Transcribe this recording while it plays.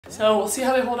So we'll see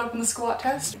how they hold up in the squat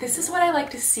test. This is what I like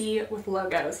to see with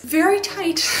logos. Very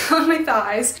tight on my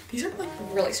thighs. These are like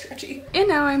really stretchy. And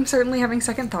now I'm certainly having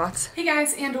second thoughts. Hey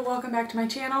guys, and welcome back to my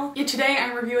channel. And today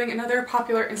I'm reviewing another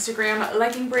popular Instagram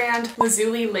legging brand,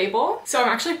 Lazuli Label. So I'm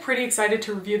actually pretty excited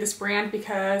to review this brand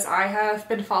because I have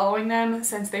been following them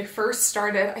since they first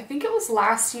started. I think it was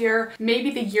last year, maybe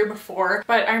the year before,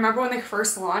 but I remember when they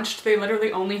first launched, they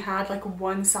literally only had like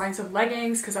one size of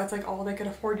leggings because that's like all they could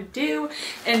afford to do.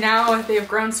 And now they have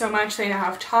grown so much. They now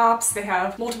have tops, they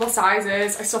have multiple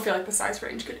sizes. I still feel like the size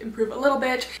range could improve a little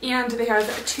bit. And they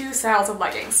have 2 styles of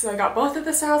leggings. So I got both of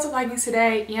the styles of leggings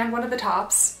today and one of the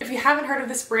tops. If you haven't heard of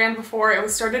this brand before, it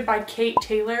was started by Kate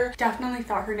Taylor. Definitely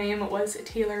thought her name was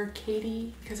Taylor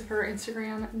Katie because of her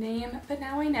Instagram name, but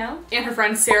now I know. And her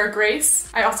friend Sarah Grace.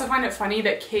 I also find it funny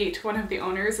that Kate, one of the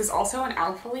owners, is also an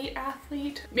Alphalete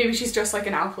athlete. Maybe she's just like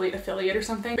an Alphalete affiliate or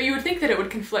something, but you would think that it would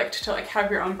conflict to like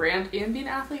have your own brand and be an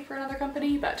athlete for another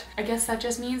company, but I guess that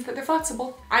just means that they're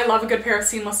flexible. I love a good pair of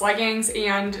seamless leggings,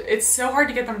 and it's so hard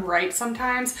to get them right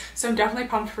sometimes, so I'm definitely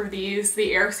pumped for these.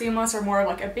 The Air Seamless are more of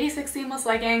like a basic seamless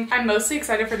legging. I'm mostly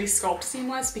excited for these Sculpt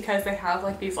Seamless because they have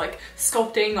like these like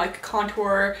sculpting, like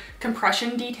contour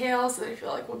compression details that I feel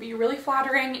like will be really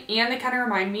flattering, and they kind of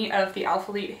remind me of the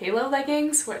Alphalete Halo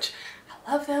leggings, which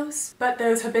I love those, but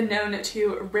those have been known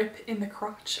to rip in the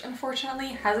crotch. Unfortunately,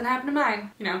 hasn't happened to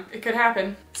mine. You know, it could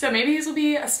happen. So maybe these will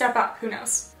be a step up, who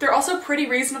knows. They're also pretty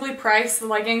reasonably priced. The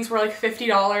leggings were like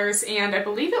 $50, and I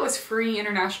believe it was free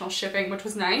international shipping, which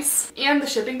was nice. And the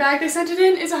shipping bag they sent it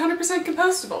in is 100%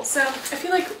 compostable. So I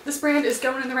feel like this brand is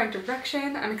going in the right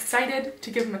direction. I'm excited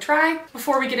to give them a try.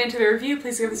 Before we get into the review,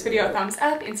 please give this video a thumbs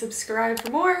up and subscribe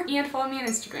for more, and follow me on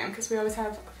Instagram because we always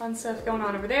have fun stuff going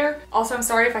on over there. Also, I'm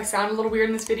sorry if I sound a little weird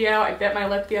in this video. I bit my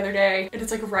lip the other day and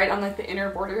it's like right on like the inner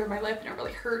border of my lip and it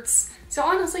really hurts. So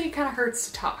honestly, it kind of hurts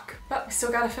to talk, but we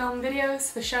still gotta film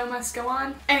videos. The show must go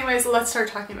on. Anyways, let's start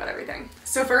talking about everything.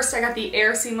 So first, I got the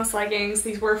Air Seamless leggings.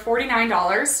 These were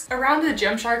 $49, around the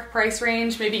Gymshark price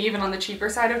range, maybe even on the cheaper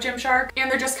side of Gymshark.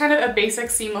 And they're just kind of a basic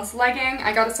seamless legging.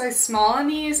 I got a size small in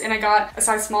these, and I got a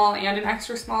size small and an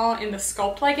extra small in the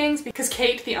Sculpt leggings because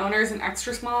Kate, the owner, is an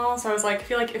extra small. So I was like, I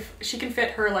feel like if she can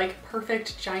fit her like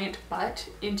perfect giant butt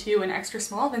into an extra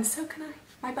small, then so can I.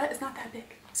 My butt is not that big.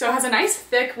 So it has a nice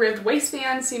thick ribbed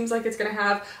waistband, seems like it's gonna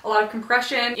have a lot of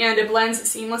compression, and it blends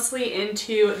seamlessly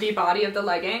into the body of the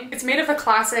legging. It's made of a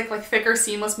classic, like thicker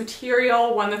seamless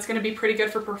material, one that's gonna be pretty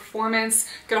good for performance,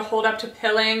 gonna hold up to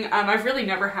pilling. I've really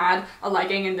never had a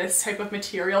legging in this type of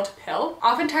material to pill.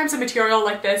 Oftentimes a material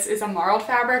like this is a marled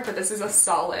fabric, but this is a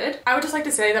solid. I would just like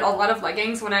to say that a lot of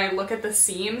leggings, when I look at the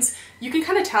seams, you can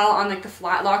kind of tell on like the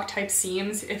flat lock type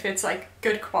seams if it's like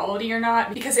good quality or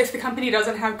not, because if the company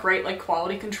doesn't have great like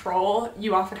quality control,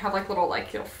 you often have like little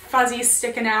like, you know, fuzzies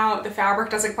sticking out, the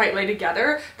fabric doesn't quite lay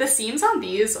together. The seams on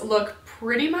these look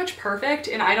pretty much perfect,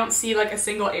 and I don't see like a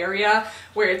single area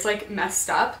where it's like messed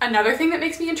up. Another thing that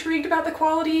makes me intrigued about the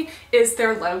quality is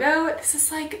their logo.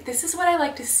 This is what I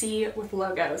like to see with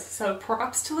logos. So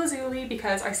props to Lazuli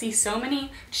because I see so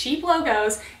many cheap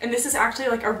logos, and this is actually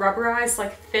like a rubberized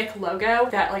like thick logo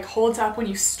that like holds up when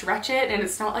you stretch it, and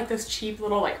it's not like those cheap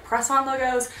little like press-on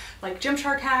logos like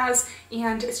Gymshark has,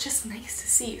 and it's just nice to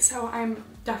see. So I'm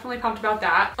definitely pumped about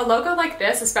that. A logo like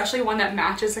this, especially one that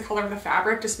matches the color of the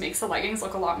fabric, just makes the leggings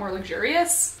look a lot more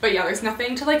luxurious. But yeah, there's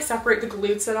nothing to like separate the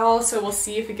glutes at all, so we'll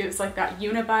see if it gives like that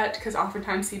unibutt, because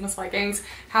oftentimes seamless leggings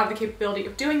have the capability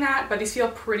of doing that, but these feel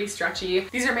pretty stretchy.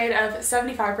 These are made of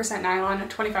 75% nylon,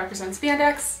 25%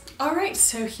 spandex. All right,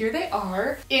 so here they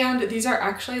are, and these are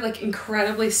actually like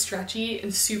incredibly stretchy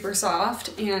and super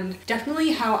soft, and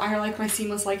definitely how I like my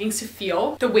seamless leggings to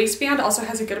feel. The waistband also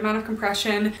has a good amount of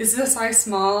compression. This is a size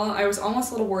small. I was almost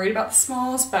a little worried about the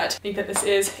smalls, but I think that this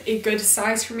is a good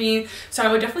size for me. So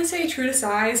I would definitely say true to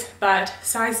size, but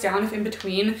size down if in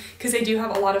between, because they do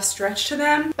have a lot of stretch to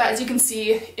them. But as you can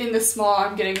see in the small,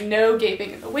 I'm getting no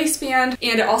gaping in the waistband,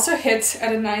 and it also hits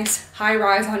at a nice high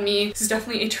rise on me. This is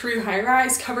definitely a true high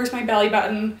rise, covers my belly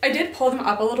button. I did pull them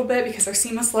up a little bit because they're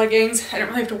seamless leggings. I don't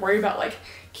really have to worry about like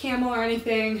camo or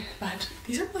anything, but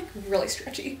these are like really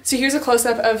stretchy. So here's a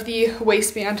close-up of the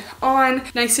waistband on,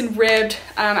 nice and ribbed.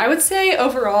 I would say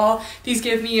overall these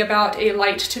give me about a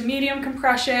light to medium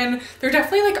compression. They're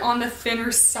definitely like on the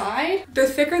thinner side. They're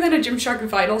thicker than a Gymshark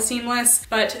Vital Seamless,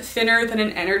 but thinner than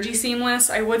an Energy Seamless.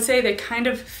 I would say they kind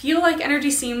of feel like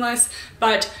Energy Seamless,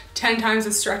 but 10 times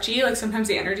as stretchy. Like sometimes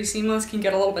the Energy Seamless can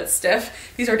get a little bit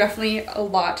stiff. These are definitely a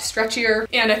lot stretchier,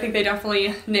 and I think they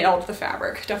definitely nailed the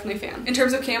fabric. Definitely a fan. In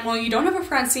terms of camo, you don't have a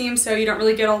front seam, so you don't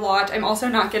really get a lot. I'm also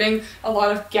not getting a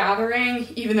lot of gathering,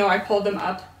 even though I pulled them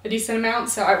up a decent amount,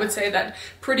 so I would say that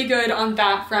pretty good on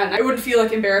that front. I wouldn't feel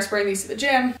like embarrassed wearing these to the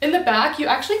gym. In the back, you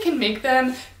actually can make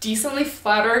them decently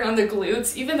flattering on the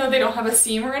glutes, even though they don't have a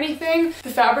seam or anything. The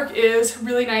fabric is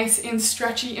really nice and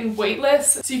stretchy and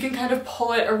weightless, so you can kind of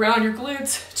pull it around your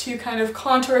glutes to kind of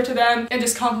contour to them and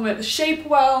just complement the shape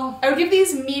well. I would give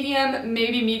these medium,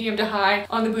 maybe medium to high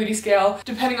on the booty scale,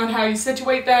 depending on how you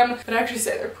situate them, but I actually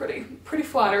say they're pretty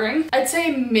flattering. I'd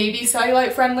say maybe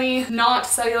cellulite friendly, not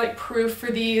cellulite proof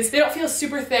for these. They don't feel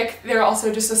super thick. They're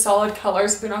also just a solid color,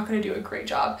 so they're not going to do a great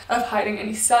job of hiding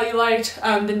any cellulite.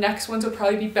 The next ones will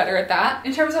probably be better at that.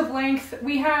 In terms of length,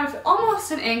 we have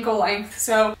almost an ankle length,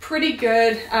 so pretty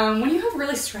good. When you have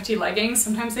really stretchy leggings,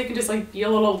 sometimes they can just like be a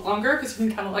little longer because you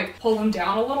can kind of like pull them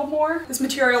down a little more. This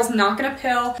material is not going to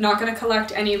pill, not going to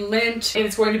collect any lint, and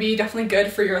it's going to be definitely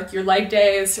good for your leg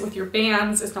days with your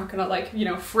bands. It's not going to like, you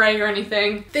know, fray or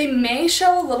anything. They may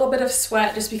show a little bit of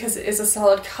sweat just because it is a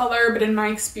solid color, but in my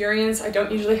experience, I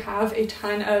don't usually have a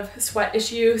ton of sweat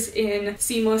issues in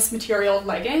seamless material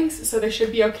leggings, so they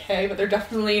should be okay, but they're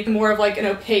definitely more of like an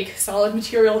opaque solid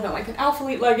material than like an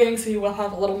Alphalete legging, so you will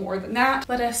have a little more than that.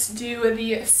 Let us do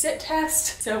the sit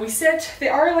test. So we sit, they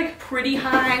are like pretty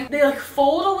high. They like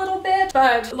fold a little bit,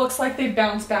 but it looks like they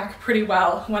bounce back pretty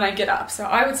well when I get up. So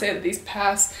I would say that these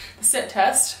pass the sit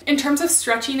test. In terms of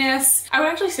stretchiness, I would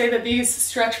actually say that these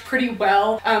stretch pretty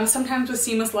well. Sometimes with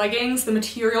seamless leggings, the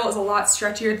material is a lot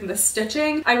stretchier than the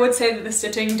stitching. I would say that the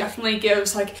stitching definitely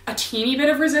gives like a teeny bit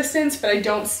of resistance, but I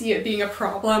don't see it being a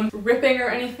problem ripping or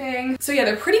anything. So yeah,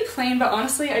 they're pretty plain, but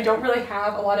honestly, I don't really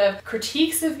have a lot of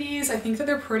critiques of these. I think that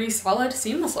they're pretty solid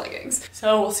seamless leggings.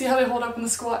 So we'll see how they hold up in the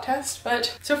squat test,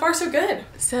 but so far so good.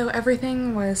 So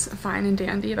everything was fine and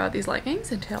dandy about these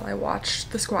leggings until I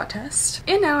watched the squat test.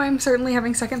 And now I'm certainly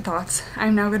having second thoughts.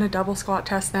 I'm now gonna double squat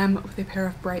test them with a pair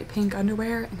of bright pink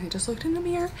underwear, and I just looked in the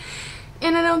mirror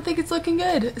and I don't think it's looking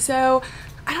good. So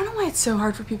I don't know why it's so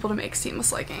hard for people to make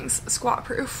seamless leggings squat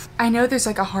proof. I know there's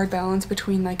like a hard balance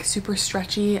between like super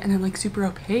stretchy and then like super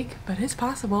opaque, but it's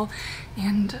possible,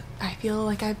 and I feel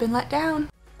like I've been let down.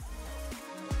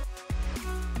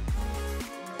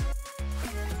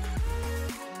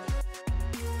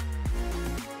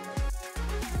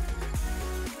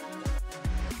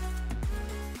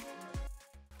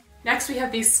 Next we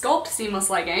have these Sculpt seamless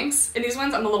leggings, and these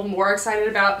ones I'm a little more excited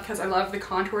about because I love the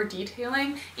contour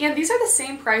detailing, and these are the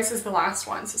same price as the last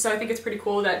ones, so I think it's pretty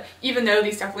cool that even though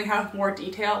these definitely have more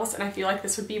details and I feel like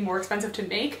this would be more expensive to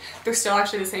make, they're still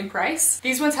actually the same price.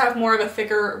 These ones have more of a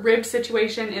thicker ribbed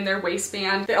situation in their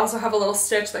waistband. They also have a little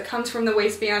stitch that comes from the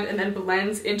waistband and then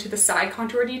blends into the side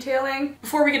contour detailing.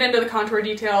 Before we get into the contour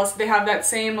details, they have that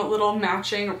same little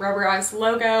matching rubberized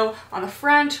logo on the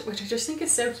front, which I just think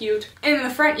is so cute. And in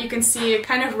the front you can see it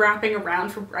kind of wrapping around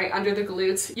from right under the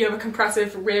glutes. You have a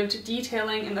compressive ribbed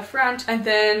detailing in the front, and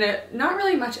then not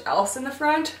really much else in the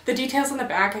front. The details on the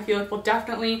back I feel like will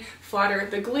definitely flatter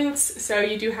the glutes, so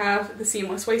you do have the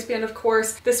seamless waistband, of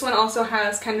course. This one also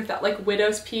has kind of that like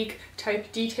widow's peak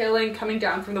type detailing coming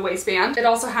down from the waistband. It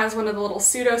also has one of the little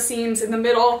pseudo seams in the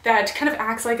middle that kind of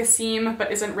acts like a seam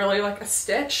but isn't really like a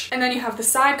stitch. And then you have the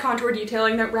side contour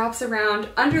detailing that wraps around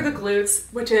under the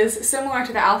glutes, which is similar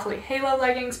to the Alphalete Halo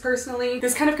leggings personally.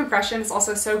 This kind of compression is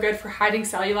also so good for hiding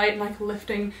cellulite and like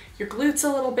lifting your glutes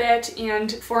a little bit. And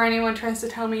before anyone tries to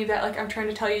tell me that like I'm trying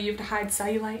to tell you you have to hide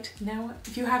cellulite, no.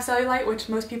 If you have cellulite, which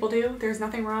most people do, there's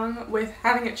nothing wrong with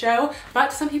having it show,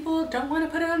 but some people don't want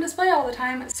to put it on display all the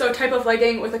time. So a type of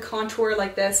legging with a contour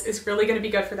like this is really going to be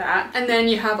good for that. And then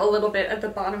you have a little bit at the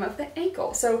bottom of the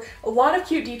ankle. So a lot of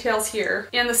cute details here.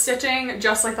 And the stitching,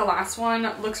 just like the last one,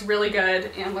 looks really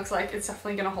good and looks like it's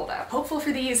definitely going to hold up. Hopeful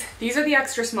for these. These are the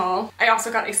extra small. I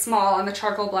also got a small on the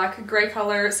charcoal black gray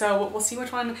color, so we'll see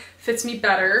which one fits me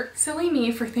better. Silly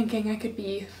me for thinking I could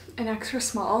be an extra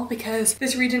small because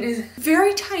this region is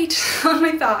very tight on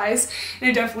my thighs and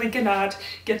I definitely cannot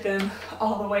get them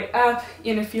all the way up,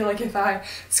 and I feel like if I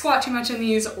squat too much in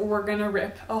these we're gonna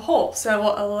rip a hole.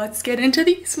 So let's get into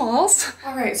the smalls.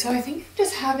 Alright, so I think I'm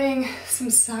just having some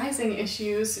sizing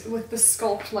issues with the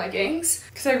Sculpt leggings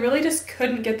because I really just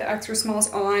couldn't get the extra smalls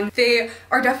on. They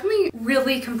are definitely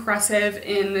really compressive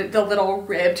in the little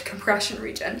ribbed compression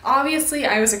region. Obviously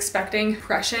I was expecting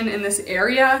compression in this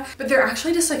area, but they're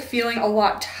actually just like feeling a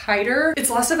lot tighter. It's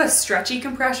less of a stretchy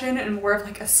compression and more of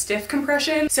like a stiff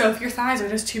compression. So if your thighs are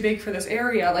just too big for this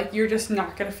area, like you're just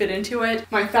not gonna fit into it.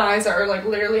 My thighs are like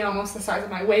literally almost the size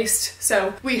of my waist,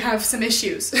 so we have some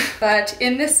issues. But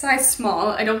in this size small,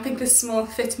 I don't think this small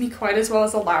fits me quite as well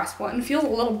as the last one. It feels a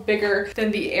little bigger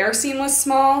than the Air Seamless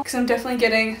small because I'm definitely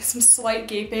getting some slight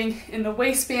gaping in the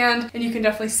waistband, and you can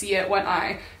definitely see it when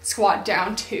I squat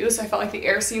down too, so I felt like the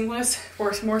Air Seamless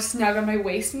was more snug on my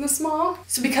waist in the small.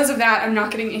 So because of that, I'm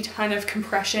not getting a ton of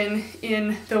compression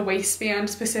in the waistband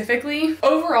specifically.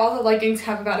 Overall, the leggings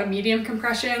have about a medium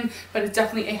compression, but it's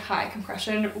definitely a high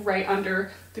compression right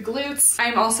under the glutes.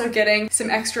 I'm also getting some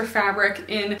extra fabric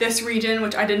in this region,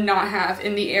 which I did not have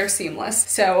in the Air Seamless.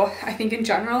 So I think in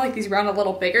general, like these round a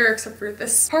little bigger, except for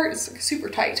this part is like super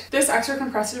tight. This extra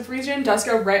compressive region does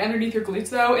go right underneath your glutes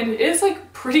though, and it is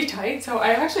like pretty tight. So I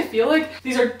actually feel like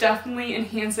these are definitely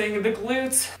enhancing the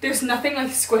glutes. There's nothing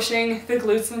like squishing the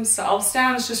glutes themselves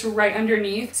down, it's just right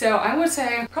underneath. So I would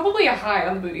say probably a high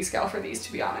on the booty scale for these,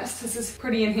 to be honest. This is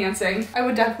pretty enhancing. I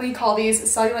would definitely call these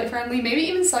cellulite friendly, maybe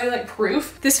even cellulite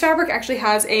proof. This fabric actually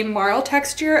has a marl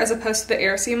texture as opposed to the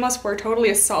Air Seamless where totally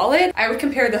is solid. I would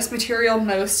compare this material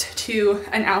most to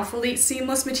an Alphalete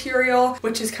seamless material,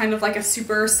 which is kind of like a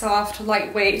super soft,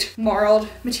 lightweight, marled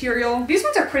material. These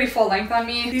ones are pretty full length on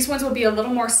me. These ones will be a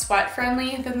little more sweat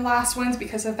friendly than the last ones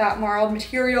because of that marled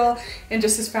material, and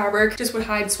just this fabric just would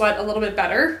hide sweat a little bit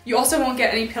better. You also won't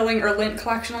get any pilling or lint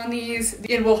collection on these.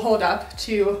 It will hold up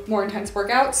to more intense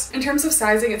workouts. In terms of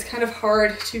sizing, it's kind of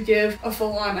hard to give a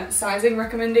full-on sizing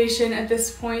recommendation at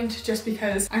this point just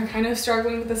because I'm kind of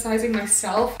struggling with the sizing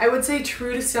myself. I would say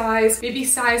true to size, maybe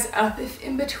size up if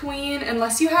in between,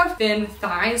 unless you have thin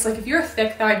thighs. Like if you're a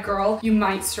thick-thighed girl, you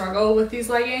might struggle with these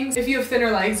leggings. If you have thinner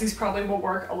legs, these probably will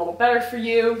work a little better for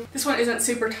you. This one isn't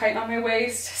super tight on my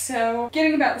waist, so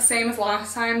getting about the same as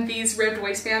last time. These ribbed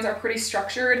waistbands are pretty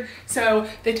structured, so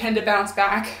they tend to bounce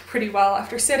back pretty well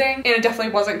after sitting, and it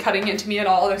definitely wasn't cutting into me at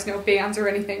all. There's no bands or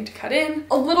anything to cut in.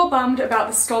 A little bummed about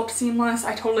the Sculpt Seamless.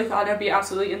 I totally thought I'd be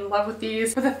absolutely in love with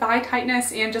these. But the thigh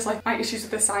tightness and just like my issues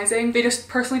with the sizing, they just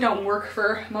personally don't work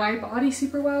for my body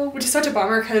super well, which is such a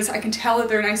bummer because I can tell that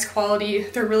they're nice quality,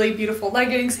 they're really beautiful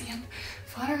leggings and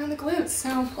flat around the glutes,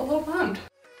 so a little bummed.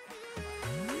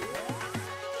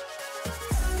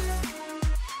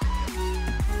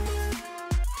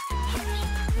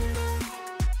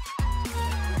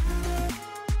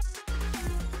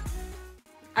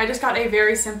 I just got a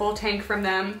very simple tank from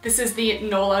them. This is the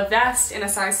Nola vest in a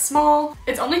size small.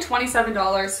 It's only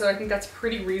 $27, so I think that's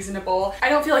pretty reasonable. I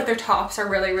don't feel like their tops are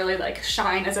really like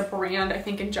shine as a brand. I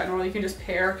think in general you can just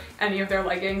pair any of their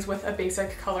leggings with a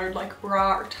basic colored like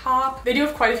bra or top. They do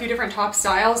have quite a few different top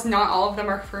styles. Not all of them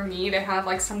are for me. They have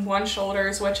like some one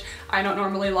shoulders, which I don't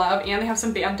normally love, and they have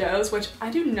some bandeaus, which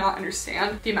I do not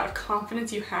understand the amount of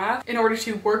confidence you have in order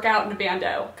to work out in a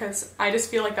bandeau, because I just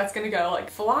feel like that's gonna go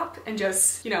like flop and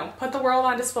just, you know, put the world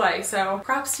on display. So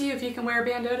props to you if you can wear a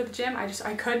bandeau to the gym. I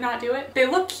could not do it. They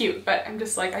look cute, but I'm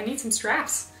just like, I need some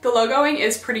straps. The logoing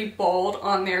is pretty bold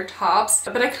on their tops,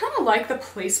 but I kind of like the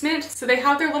placement. So they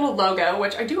have their little logo,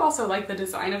 which I do also like the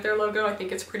design of their logo. I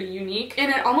think it's pretty unique.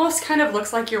 And it almost kind of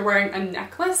looks like you're wearing a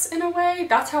necklace in a way.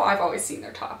 That's how I've always seen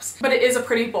their tops. But it is a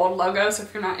pretty bold logo, so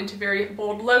if you're not into very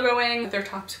bold logoing, their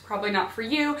top's probably not for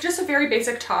you. Just a very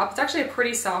basic top. It's actually a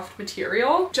pretty soft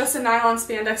material. Just a nylon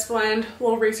spandex blend,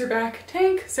 little racerback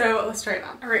tank. So let's try it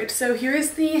on. All right, so here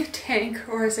is the tank,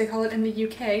 or as they call it in the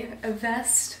UK, a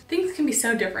vest. Things can be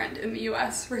so different in the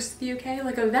US versus the UK.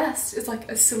 Like a vest is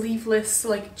like a sleeveless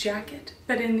like jacket,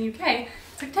 but in the UK,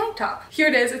 it's like tank top. Here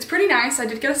it is. It's pretty nice. I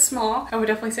did get a small. I would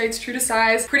definitely say it's true to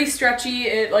size. Pretty stretchy.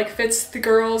 It like fits the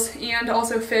girls and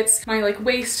also fits my like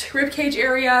waist rib cage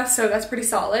area, so that's pretty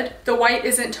solid. The white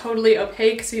isn't totally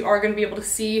opaque, so you are going to be able to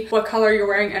see what color you're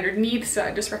wearing underneath, so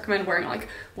I just recommend wearing like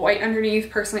white underneath.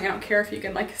 Personally, I don't care if you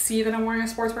can like see that I'm wearing a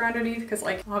sports bra underneath, because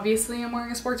like obviously I'm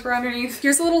wearing a sports bra underneath.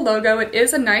 Here's a little logo. It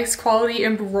is a nice quality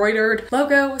embroidered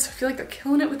logo, so I feel like they're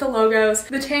killing it with the logos.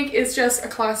 The tank is just a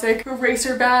classic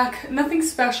racer back, nothing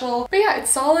special, but yeah, it's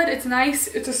solid, it's nice,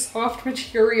 it's a soft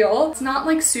material. It's not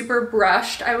like super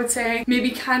brushed. I would say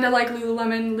maybe kind of like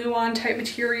Lululemon Luon type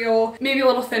material, maybe a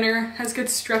little thinner, has good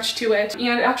stretch to it,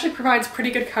 and it actually provides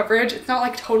pretty good coverage. It's not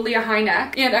like totally a high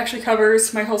neck, and actually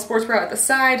covers my whole sports bra at the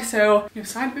side, so no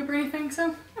side boob or anything,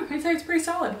 so yeah, I'd say it's pretty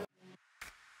solid.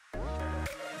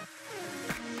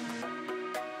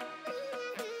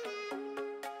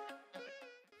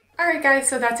 Alright guys,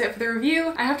 so that's it for the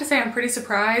review. I have to say I'm pretty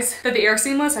surprised that the Air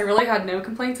Seamless I really had no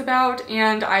complaints about,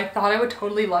 and I thought I would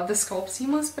totally love the Sculpt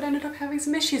Seamless, but ended up having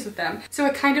some issues with them. So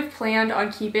I kind of planned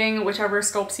on keeping whichever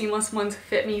Sculpt Seamless ones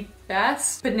fit me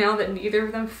best, but now that neither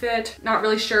of them fit, not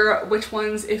really sure which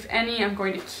ones, if any, I'm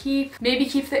going to keep. Maybe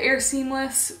keep the Air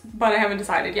Seamless, but I haven't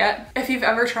decided yet. If you've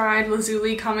ever tried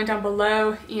Lazuli, comment down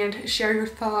below and share your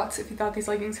thoughts if you thought these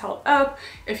leggings held up,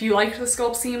 if you liked the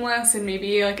Sculpt Seamless and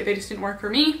maybe like they just didn't work for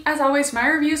me. As always, my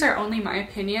reviews are only my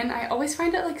opinion. I always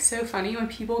find it like so funny when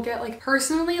people get like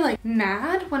personally like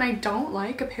mad when I don't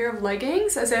like a pair of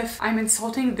leggings, as if I'm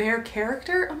insulting their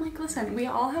character. I'm like, listen, we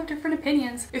all have different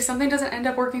opinions. If something doesn't end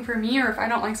up working for me, or if I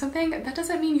don't like something, that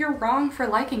doesn't mean you're wrong for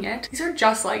liking it. These are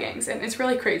just leggings, and it's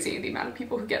really crazy the amount of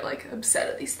people who get like upset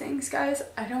at these things, guys.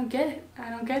 I don't get it. I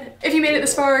don't get it. If you made it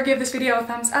this far, give this video a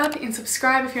thumbs up and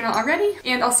subscribe if you're not already,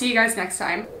 and I'll see you guys next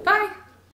time. Bye!